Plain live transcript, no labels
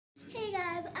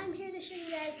guys, I'm here to show you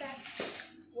guys that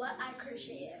what I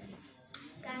crocheted.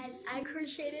 Guys, I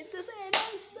crocheted this and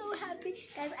I'm so happy.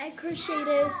 Guys, I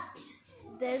crocheted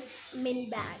this mini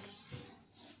bag.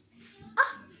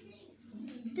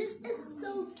 This is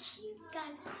so cute,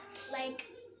 guys. Like,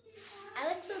 I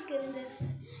look so good in this.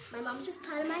 My mom just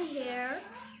plaited my hair.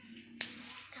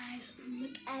 Guys,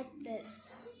 look at this.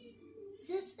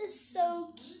 This is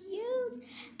so cute.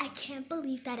 I can't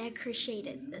believe that I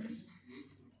crocheted this.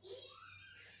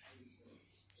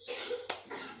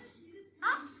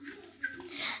 Oh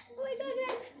my god,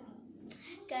 guys.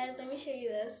 Guys, let me show you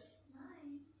this.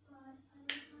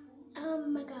 Oh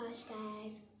my gosh,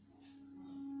 guys.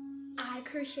 I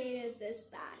crocheted this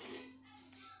bag.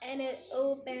 And it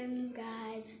opens,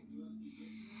 guys.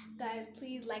 Guys,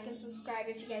 please like and subscribe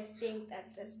if you guys think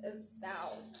that this is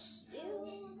so cute.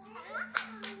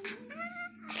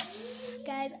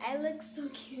 Guys, I look so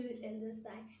cute in this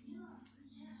bag.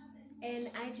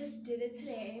 And I just did it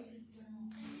today.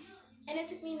 And it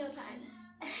took me no time.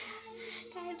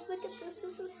 Guys, look at this.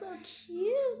 This is so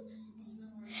cute.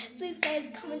 Please, guys,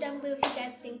 comment down below if you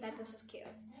guys think that this is cute.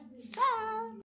 Bye.